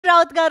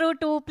Raut garu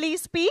to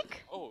please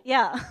speak. Oh.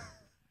 Yeah.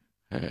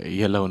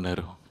 ఎలా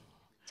ఉన్నారు?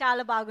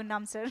 చాలా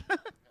బాగున్నాం sir.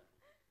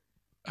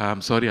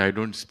 I'm sorry, I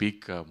don't speak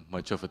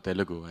much of a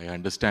Telugu. I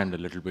understand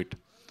a little bit.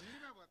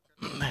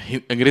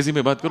 अंग्रेजी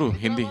में बात करूँ?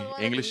 हिंदी,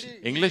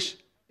 English,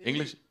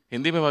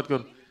 हिंदी में बात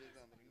करूँ?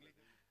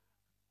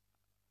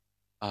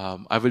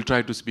 I will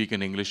try to speak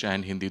in English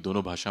and Hindi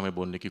दोनों भाषा में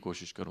बोलने की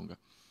कोशिश करूँगा.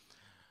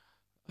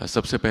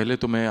 सबसे पहले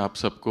तो मैं आप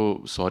सबको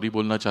सॉरी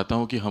बोलना चाहता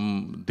हूँ कि हम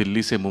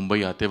दिल्ली से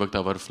मुंबई आते वक्त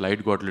our flight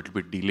got a little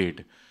bit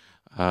delayed.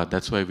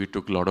 That's why we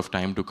took a lot of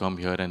time to come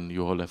here and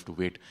you all have to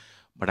wait.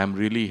 But I'm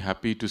really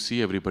happy to see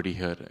everybody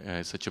here.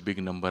 Such a big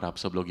number. आप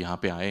सब लोग यहाँ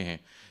पे आए हैं,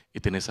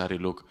 इतने सारे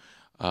लोग.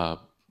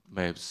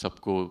 मैं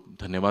सबको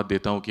धन्यवाद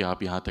देता हूँ कि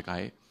आप यहाँ तक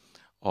आए.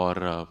 और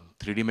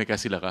 3D में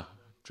कैसी लगा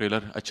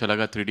ट्रेलर? अच्छा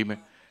लगा 3D में?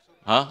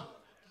 हाँ.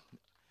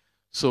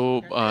 So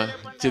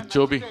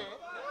जो भी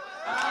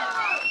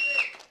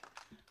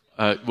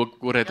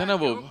वो रहता है ना,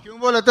 वो क्यों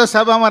बोले तो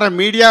सब हमारा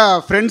मीडिया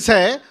फ्रेंड्स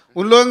है,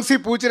 उन लोगों से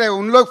पूछ रहे हैं,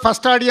 उन लोग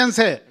फर्स्ट ऑडियंस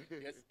है.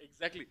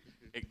 Exactly.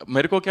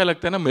 मेरे को क्या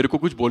लगता है ना, मेरे को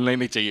कुछ बोलना ही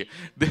नहीं चाहिए.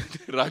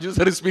 Raju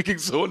sir is speaking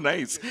so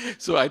nice.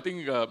 So I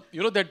think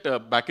you know that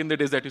back in the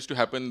days that used to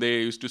happen, they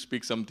used to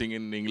speak something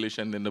in English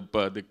and then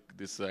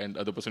this and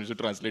other person used to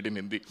translate in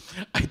Hindi.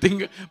 I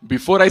think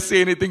before I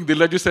say anything, Dil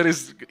Raju sir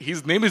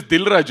his name is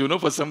Dil Raju, no,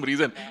 for some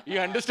reason. He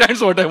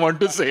understands what I want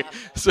to say.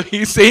 So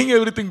he's saying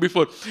everything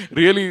before.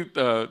 Really,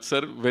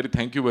 sir,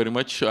 thank you very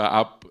much.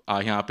 आप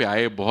यहाँ पे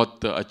आए,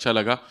 बहुत अच्छा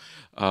लगा.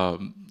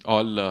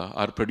 All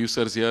our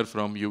producers here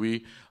from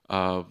UV.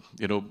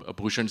 You know,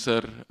 Bhushan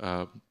sir,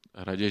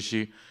 Rajesh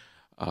ji,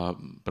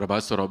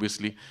 Prabhas sir,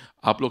 obviously.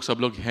 आप लोग सब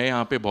लोग हैं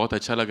यहाँ पे, बहुत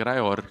अच्छा लग रहा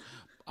है और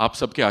आप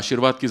सबके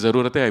आशीर्वाद की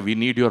ज़रूरत है. We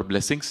need your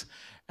blessings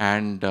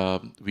and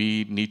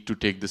we need to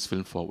take this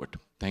film forward.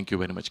 Thank you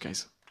very much,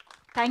 guys.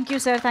 Thank you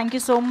sir, thank you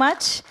so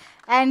much.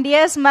 And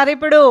yes,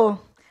 Maripudu,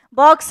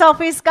 box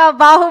office ka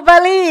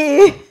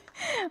bahubali,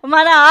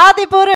 mana Adipurush.